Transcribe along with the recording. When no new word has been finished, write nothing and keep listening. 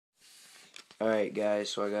Alright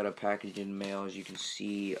guys, so I got a package in the mail. As you can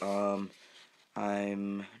see,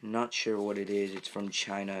 I'm not sure what it is. It's from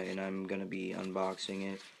China and I'm gonna be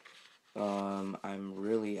unboxing it. I'm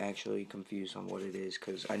really actually confused on what it is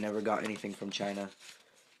because I never got anything from China.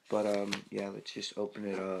 But yeah, let's just open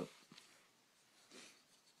it up.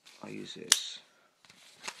 I'll use this.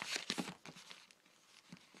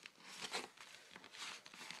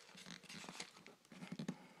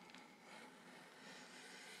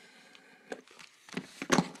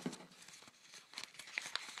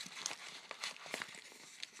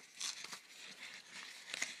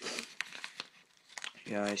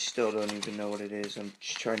 Yeah, I still don't even know what it is. I'm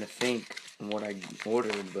just trying to think what I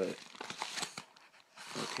ordered, but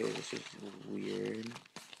okay, this is weird.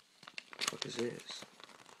 What is this?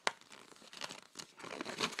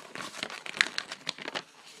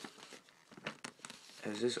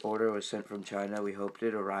 As this order was sent from China, we hoped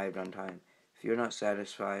it arrived on time. If you're not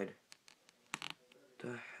satisfied,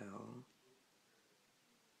 the hell?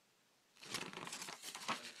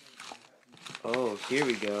 Oh, here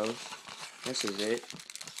we go. This is it.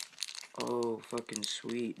 Oh, fucking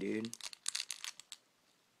sweet, dude.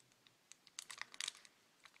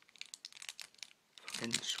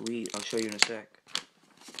 Fucking sweet. I'll show you in a sec.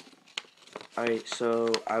 Alright,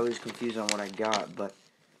 so I was confused on what I got, but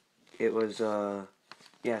it was,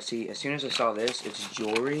 yeah, see, as soon as I saw this, it's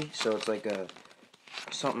jewelry, so it's like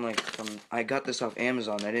something like I got this off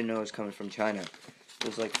Amazon. I didn't know it was coming from China. It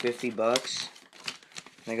was like 50 bucks.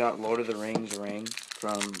 And I got Lord of the Rings ring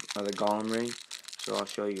from the Gollum ring. So I'll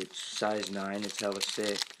show you. It's size 9. It's hella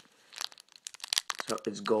sick. So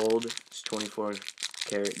it's gold. It's 24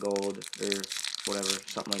 karat gold or whatever,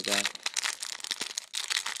 something like that.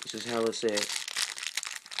 This is hella sick.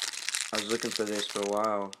 I was looking for this for a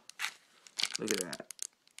while. Look at that.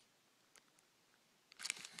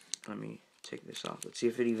 Let me take this off. Let's see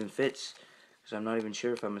if it even fits. Because I'm not even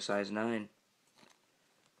sure if I'm a size 9.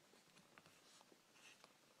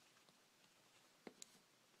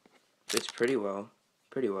 Fits pretty well.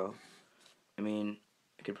 Pretty well. I mean,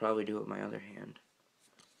 I could probably do it with my other hand.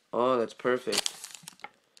 Oh, that's perfect.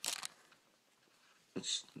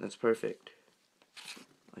 That's perfect.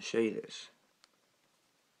 I'll show you this.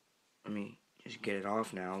 Let me just get it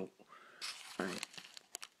off now. Alright.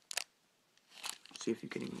 See if you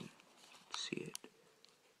can even see it.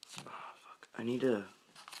 Oh, fuck. I need to...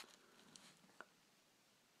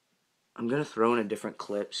 I'm gonna throw in a different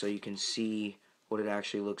clip so you can see what it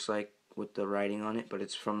actually looks like with the writing on it, but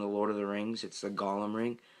it's from the Lord of the Rings. It's the Gollum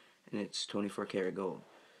ring, and it's 24 karat gold.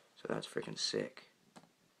 So that's freaking sick.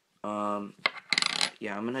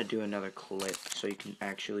 Yeah, I'm gonna do another clip so you can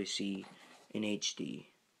actually see in HD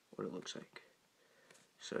what it looks like.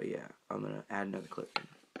 So yeah, I'm gonna add another clip.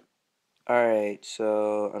 Alright,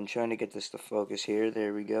 so I'm trying to get this to focus here.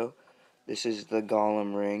 There we go. This is the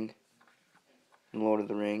Gollum ring in Lord of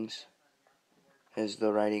the Rings. Has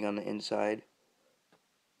the writing on the inside.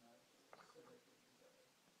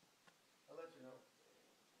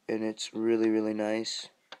 And it's really, really nice.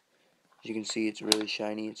 As you can see, it's really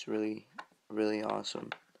shiny. It's really, really awesome.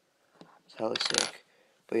 It's hella sick.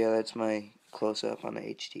 But yeah, that's my close-up on the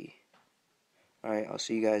HD. Alright, I'll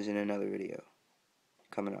see you guys in another video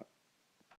coming up.